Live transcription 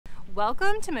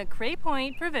Welcome to McRae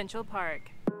Point Provincial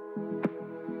Park.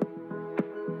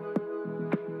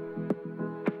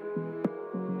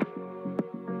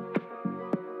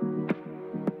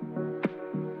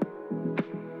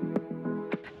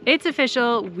 It's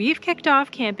official, we've kicked off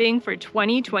camping for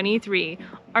 2023.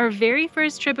 Our very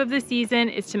first trip of the season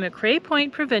is to McRae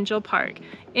Point Provincial Park.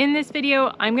 In this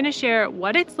video, I'm going to share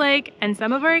what it's like and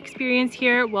some of our experience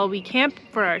here while we camp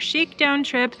for our shakedown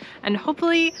trip, and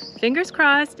hopefully, fingers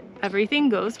crossed, everything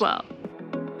goes well.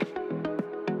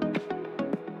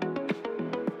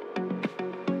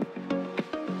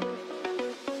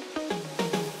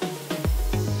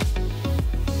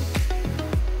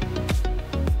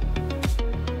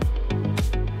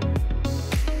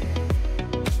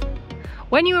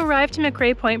 When you arrive to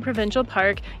McRae Point Provincial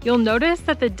Park, you'll notice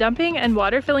that the dumping and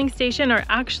water filling station are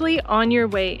actually on your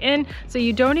way in, so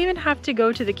you don't even have to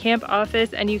go to the camp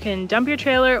office and you can dump your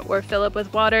trailer or fill up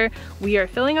with water. We are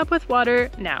filling up with water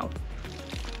now.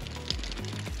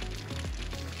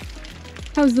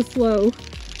 How's the flow?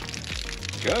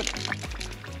 Good.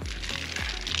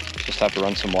 Just have to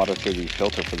run some water through the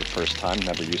filter for the first time.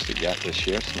 Never used it yet this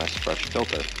year. It's a nice fresh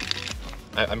filter.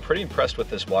 I'm pretty impressed with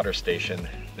this water station.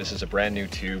 This is a brand new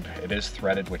tube. It is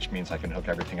threaded, which means I can hook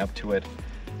everything up to it.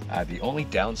 The only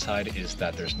downside is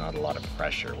that there's not a lot of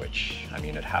pressure, which, I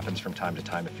mean, it happens from time to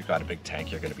time. If you've got a big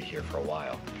tank, you're going to be here for a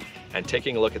while. And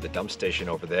taking a look at the dump station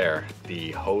over there,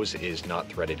 the hose is not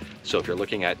threaded. So if you're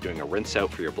looking at doing a rinse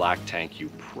out for your black tank, you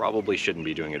probably shouldn't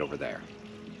be doing it over there.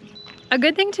 A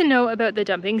good thing to know about the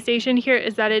dumping station here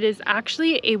is that it is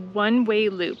actually a one-way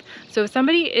loop. So if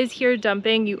somebody is here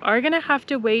dumping, you are gonna have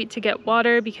to wait to get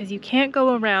water because you can't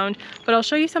go around, but I'll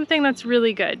show you something that's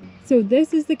really good. So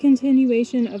this is the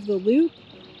continuation of the loop,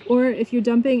 or if you're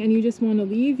dumping and you just wanna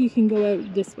leave, you can go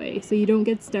out this way so you don't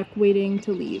get stuck waiting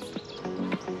to leave.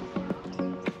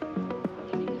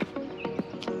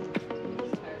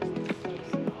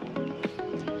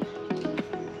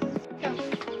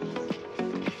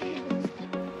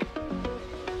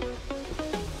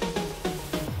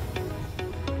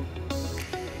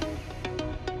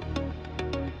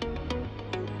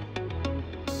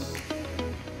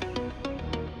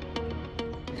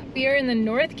 We are in the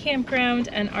North Campground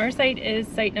and our site is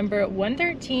site number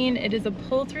 113. It is a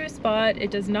pull-through spot.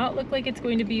 It does not look like it's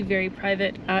going to be very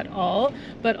private at all,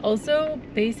 but also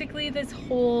basically this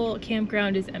whole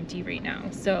campground is empty right now.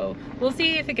 So we'll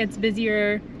see if it gets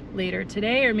busier later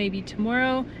today or maybe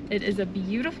tomorrow. It is a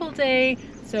beautiful day,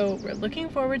 so we're looking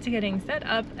forward to getting set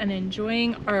up and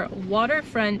enjoying our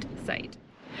waterfront site.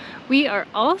 We are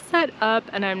all set up,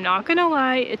 and I'm not gonna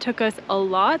lie, it took us a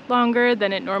lot longer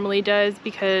than it normally does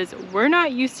because we're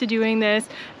not used to doing this,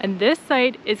 and this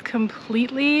site is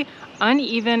completely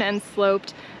uneven and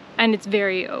sloped, and it's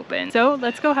very open. So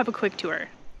let's go have a quick tour.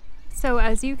 So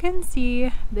as you can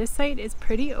see, this site is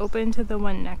pretty open to the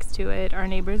one next to it. Our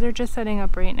neighbors are just setting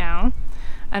up right now,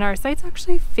 and our sites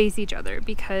actually face each other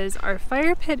because our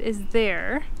fire pit is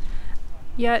there,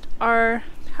 yet our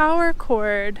power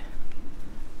cord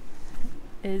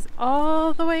is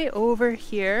all the way over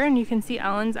here, and you can see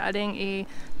Alan's adding a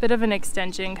bit of an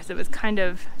extension because it was kind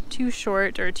of too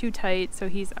short or too tight, so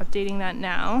he's updating that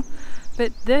now.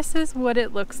 But this is what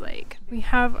it looks like. We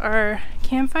have our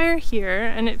campfire here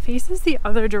and it faces the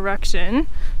other direction,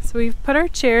 so we've put our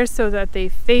chairs so that they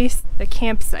face the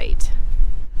campsite,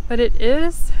 but it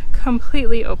is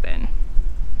completely open.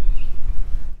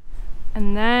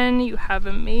 And then you have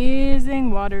amazing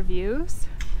water views.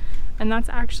 And that's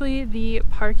actually the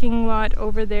parking lot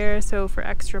over there, so for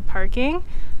extra parking.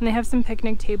 And they have some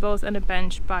picnic tables and a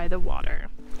bench by the water.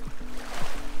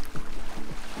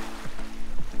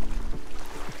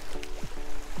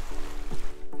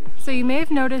 So you may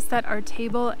have noticed that our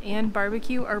table and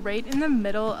barbecue are right in the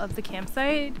middle of the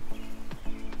campsite.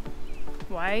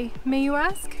 Why, may you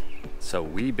ask? It's a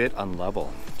wee bit unlevel,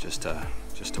 just a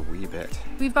wee bit.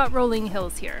 We've got rolling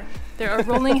hills here. There are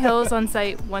rolling hills on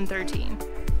site 113.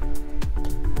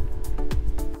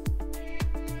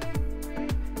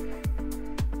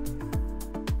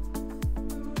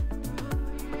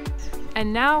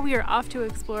 And now we are off to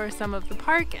explore some of the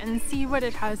park and see what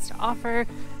it has to offer.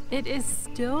 It is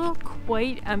still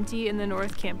quite empty in the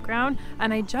North Campground,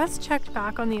 and I just checked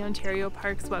back on the Ontario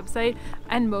Parks website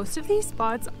and most of these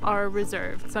spots are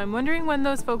reserved. So I'm wondering when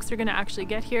those folks are going to actually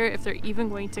get here, if they're even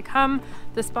going to come.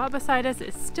 The spot beside us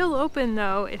is still open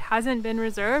though. It hasn't been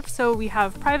reserved, so we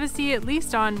have privacy at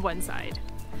least on one side.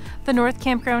 The North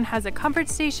Campground has a comfort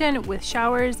station with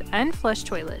showers and flush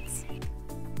toilets.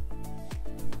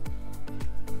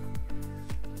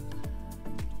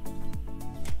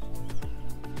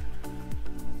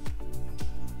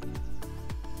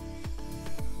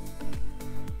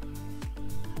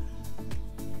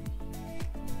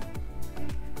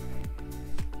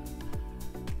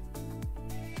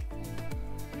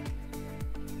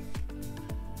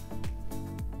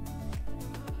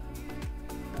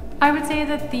 I would say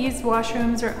that these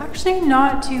washrooms are actually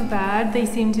not too bad. They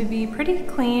seem to be pretty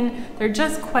clean. They're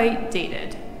just quite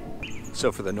dated.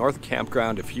 So for the North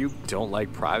Campground, if you don't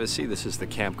like privacy, this is the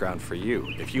campground for you.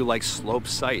 If you like slope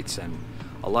sites and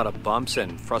a lot of bumps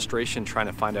and frustration trying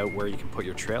to find out where you can put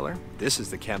your trailer, this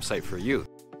is the campsite for you.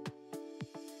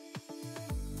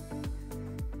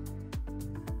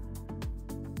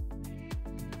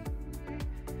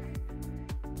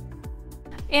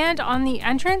 And on the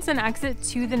entrance and exit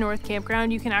to the North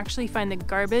Campground, you can actually find the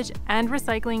garbage and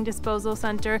recycling disposal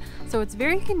center, so it's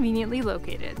very conveniently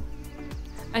located.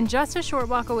 And just a short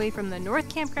walk away from the North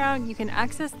Campground, you can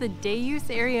access the day use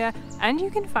area and you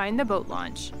can find the boat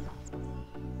launch.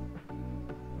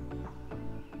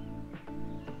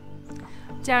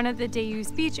 Down at the day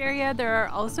use beach area, there are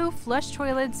also flush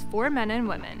toilets for men and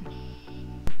women.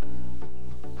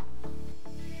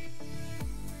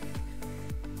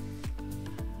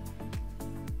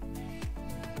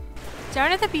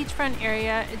 Down at the beachfront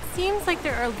area, it seems like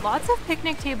there are lots of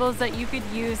picnic tables that you could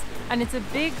use, and it's a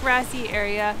big grassy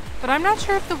area, but I'm not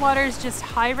sure if the water is just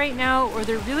high right now or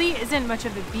there really isn't much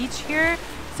of a beach here.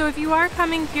 So if you are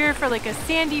coming here for like a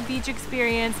sandy beach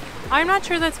experience, I'm not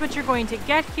sure that's what you're going to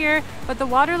get here, but the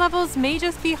water levels may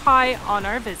just be high on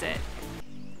our visit.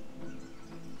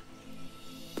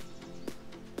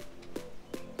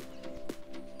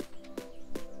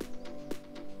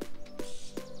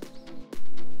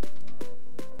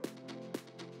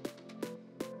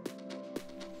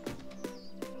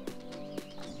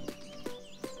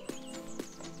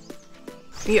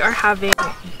 We are having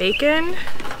bacon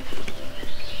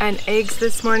and eggs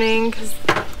this morning because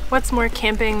what's more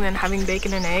camping than having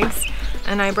bacon and eggs?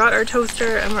 And I brought our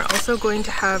toaster and we're also going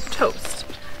to have toast.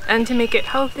 And to make it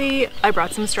healthy, I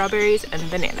brought some strawberries and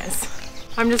bananas.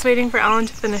 I'm just waiting for Alan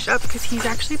to finish up because he's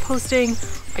actually posting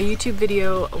a YouTube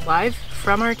video live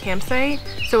from our campsite.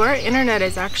 So our internet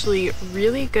is actually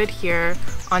really good here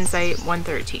on site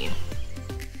 113.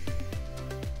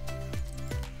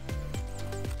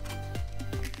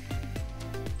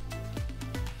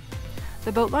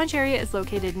 The boat launch area is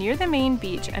located near the main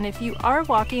beach, and if you are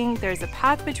walking, there's a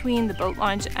path between the boat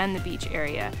launch and the beach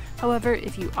area. However,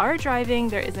 if you are driving,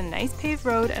 there is a nice paved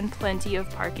road and plenty of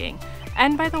parking.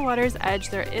 And by the water's edge,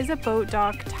 there is a boat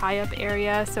dock tie-up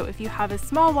area, so if you have a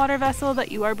small water vessel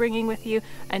that you are bringing with you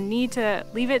and need to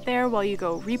leave it there while you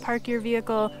go repark your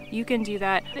vehicle, you can do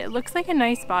that. It looks like a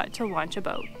nice spot to launch a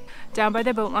boat. Down by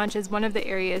the boat launch is one of the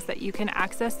areas that you can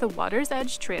access the Water's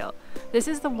Edge Trail. This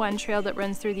is the one trail that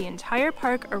runs through the entire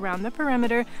park around the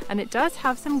perimeter, and it does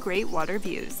have some great water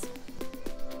views.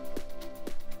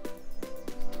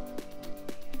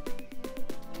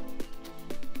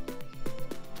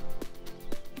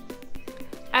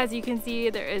 As you can see,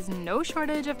 there is no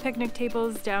shortage of picnic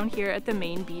tables down here at the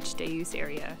main beach day use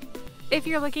area. If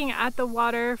you're looking at the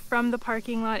water from the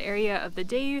parking lot area of the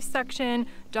day use section,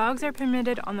 dogs are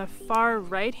permitted on the far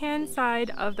right hand side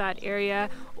of that area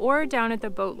or down at the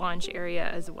boat launch area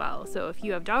as well. So if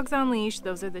you have dogs on leash,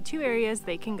 those are the two areas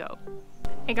they can go.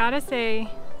 I gotta say,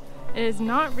 it is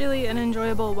not really an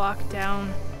enjoyable walk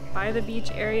down by the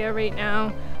beach area right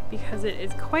now because it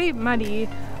is quite muddy,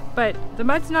 but the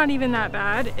mud's not even that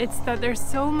bad. It's that there's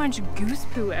so much goose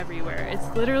poo everywhere.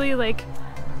 It's literally like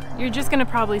you're just gonna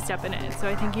probably step in it. So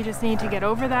I think you just need to get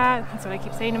over that. That's what I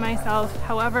keep saying to myself.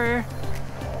 However,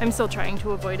 I'm still trying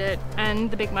to avoid it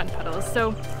and the big mud puddles.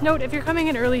 So note, if you're coming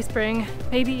in early spring,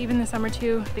 maybe even the summer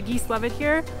too, the geese love it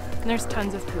here and there's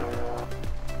tons of poop.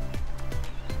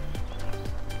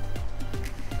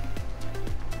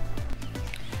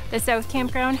 The South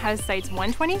Campground has sites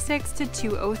 126 to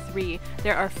 203.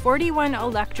 There are 41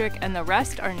 electric and the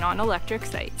rest are non-electric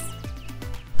sites.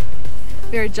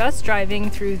 We are just driving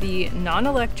through the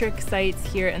non-electric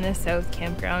sites here in the South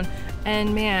Campground,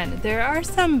 and man, there are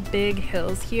some big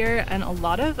hills here and a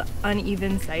lot of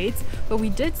uneven sites, but we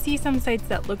did see some sites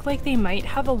that look like they might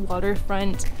have a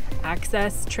waterfront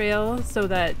access trail so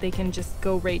that they can just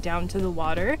go right down to the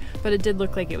water, but it did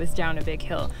look like it was down a big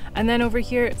hill. And then over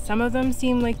here, some of them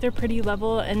seem like they're pretty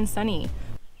level and sunny.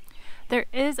 There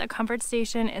is a comfort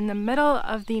station in the middle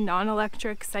of the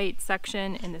non-electric site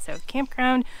section in the South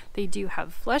Campground. They do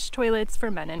have flush toilets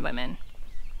for men and women.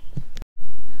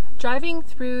 Driving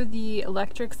through the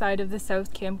electric side of the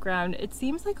South Campground, it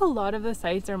seems like a lot of the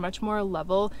sites are much more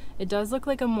level. It does look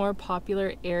like a more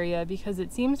popular area because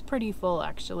it seems pretty full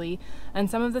actually. And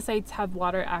some of the sites have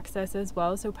water access as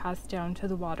well, so paths down to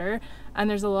the water. and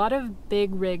there's a lot of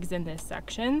big rigs in this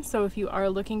section. So if you are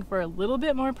looking for a little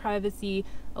bit more privacy,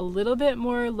 a little bit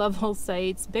more level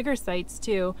sites, bigger sites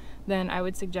too, then I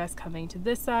would suggest coming to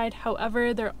this side.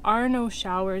 However, there are no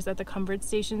showers at the comfort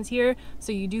stations here,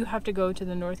 so you do have to go to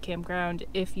the North Campground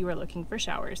if you are looking for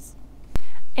showers.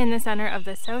 In the center of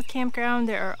the South Campground,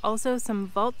 there are also some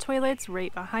vault toilets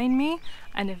right behind me,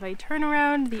 and if I turn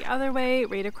around the other way,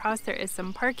 right across, there is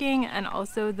some parking and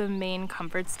also the main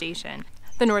comfort station.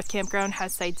 The North Campground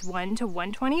has sites 1 to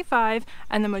 125,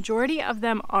 and the majority of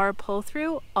them are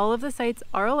pull-through. All of the sites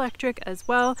are electric as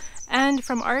well, and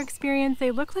from our experience,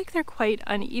 they look like they're quite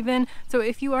uneven. So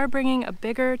if you are bringing a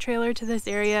bigger trailer to this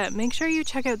area, make sure you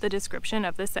check out the description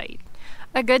of the site.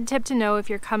 A good tip to know if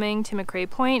you're coming to McRae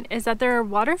Point is that there are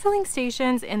water filling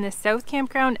stations in the South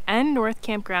Campground and North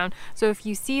Campground. So if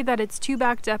you see that it's too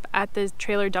backed up at the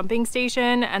trailer dumping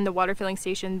station and the water filling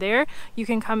station there, you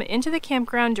can come into the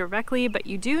campground directly, but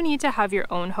you do need to have your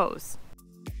own hose.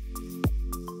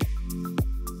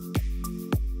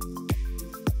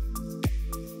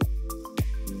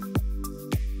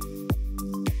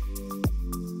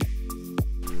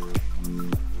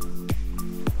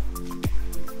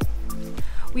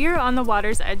 We are on the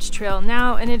Water's Edge Trail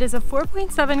now, and it is a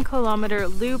 4.7 kilometer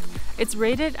loop. It's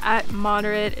rated at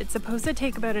moderate. It's supposed to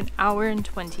take about an hour and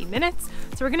 20 minutes.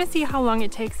 So we're gonna see how long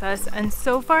it takes us, and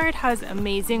so far it has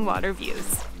amazing water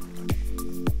views.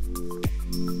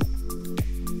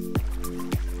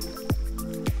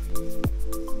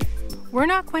 We're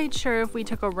not quite sure if we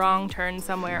took a wrong turn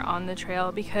somewhere on the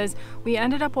trail because we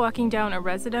ended up walking down a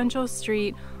residential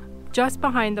street just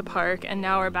behind the park, and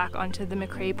now we're back onto the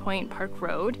McRae Point Park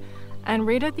Road. And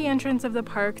right at the entrance of the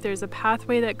park, there's a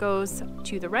pathway that goes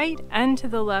to the right and to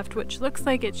the left, which looks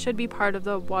like it should be part of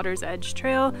the Water's Edge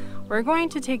Trail. We're going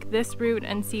to take this route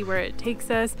and see where it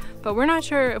takes us, but we're not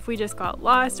sure if we just got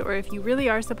lost or if you really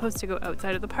are supposed to go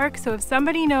outside of the park. So if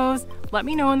somebody knows, let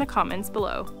me know in the comments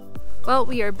below. Well,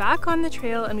 we are back on the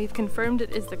trail, and we've confirmed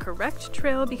it is the correct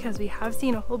trail because we have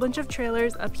seen a whole bunch of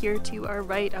trailers up here to our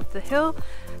right up the hill.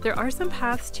 There are some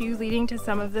paths too leading to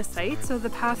some of the sites, so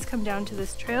the paths come down to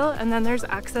this trail, and then there's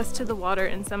access to the water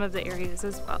in some of the areas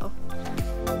as well.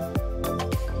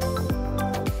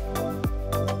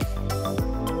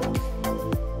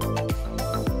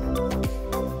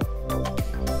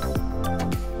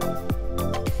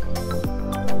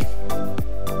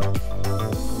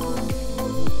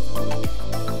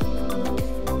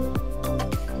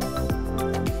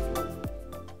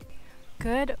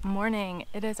 Good morning.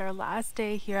 It is our last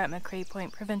day here at McRae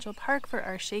Point Provincial Park for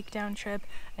our shakedown trip,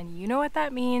 and you know what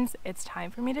that means. It's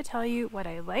time for me to tell you what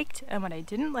I liked and what I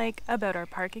didn't like about our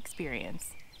park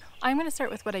experience. I'm going to start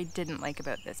with what I didn't like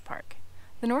about this park.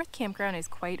 The North Campground is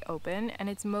quite open, and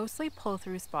it's mostly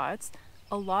pull-through spots.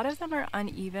 A lot of them are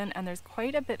uneven, and there's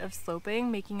quite a bit of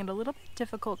sloping, making it a little bit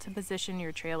difficult to position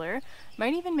your trailer.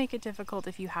 Might even make it difficult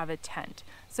if you have a tent.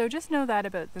 So just know that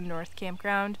about the North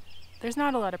Campground. There's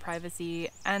not a lot of privacy,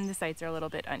 and the sites are a little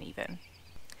bit uneven.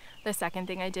 The second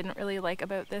thing I didn't really like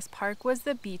about this park was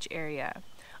the beach area.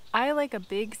 I like a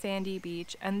big sandy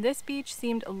beach, and this beach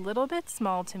seemed a little bit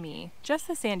small to me, just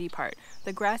the sandy part.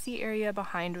 The grassy area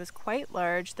behind was quite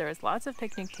large. There was lots of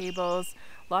picnic tables,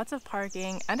 lots of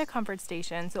parking, and a comfort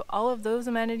station, so all of those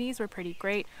amenities were pretty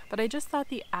great, but I just thought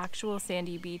the actual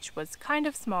sandy beach was kind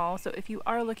of small. So if you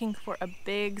are looking for a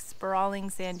big, sprawling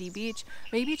sandy beach,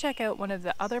 maybe check out one of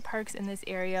the other parks in this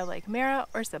area like Mara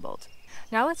or Sibbald.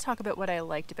 Now let's talk about what I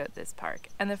liked about this park.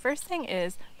 And the first thing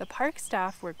is the park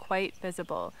staff were quite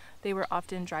visible. They were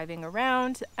often driving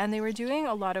around, and they were doing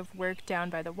a lot of work down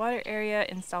by the water area,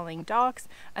 installing docks,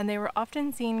 and they were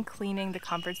often seen cleaning the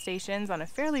comfort stations on a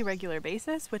fairly regular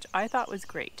basis, which I thought was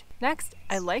great. Next,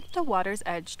 I liked the Water's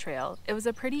Edge Trail. It was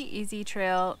a pretty easy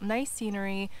trail, nice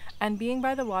scenery, and being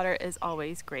by the water is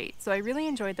always great. So I really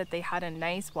enjoyed that they had a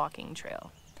nice walking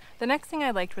trail. The next thing I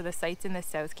liked were the sites in the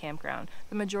South Campground.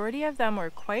 The majority of them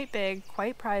were quite big,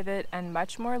 quite private, and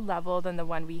much more level than the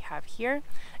one we have here,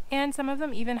 and some of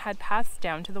them even had paths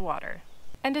down to the water.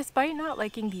 And despite not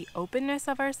liking the openness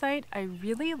of our site, I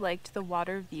really liked the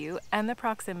water view and the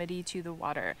proximity to the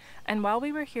water. And while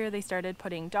we were here, they started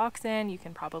putting docks in. You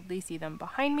can probably see them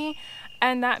behind me.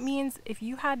 And that means if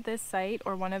you had this site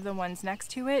or one of the ones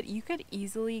next to it, you could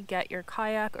easily get your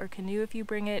kayak or canoe if you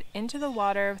bring it into the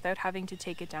water without having to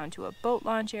take it down to a boat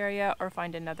launch area or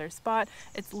find another spot.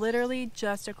 It's literally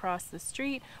just across the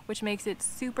street, which makes it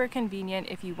super convenient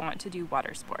if you want to do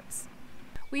water sports.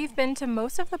 We've been to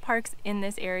most of the parks in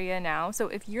this area now, so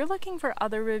if you're looking for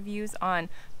other reviews on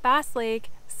Bass Lake,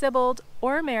 Sibbald,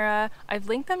 or Mara, I've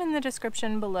linked them in the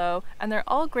description below, and they're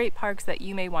all great parks that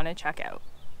you may want to check out.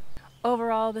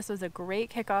 Overall, this was a great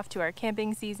kickoff to our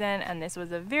camping season, and this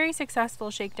was a very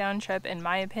successful shakedown trip in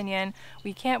my opinion.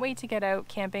 We can't wait to get out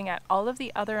camping at all of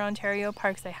the other Ontario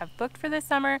parks I have booked for this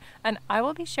summer, and I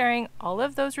will be sharing all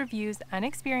of those reviews and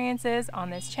experiences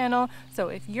on this channel. So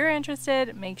if you're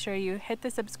interested, make sure you hit the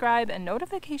subscribe and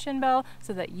notification bell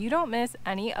so that you don't miss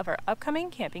any of our upcoming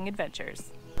camping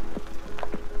adventures.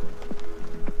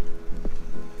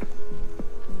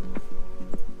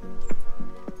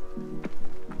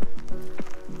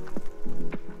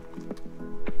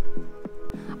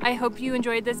 I hope you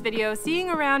enjoyed this video seeing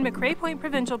around McRae Point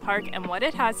Provincial Park and what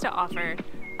it has to offer.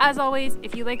 As always,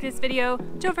 if you like this video,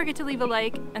 don't forget to leave a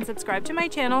like and subscribe to my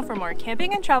channel for more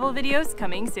camping and travel videos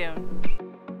coming soon.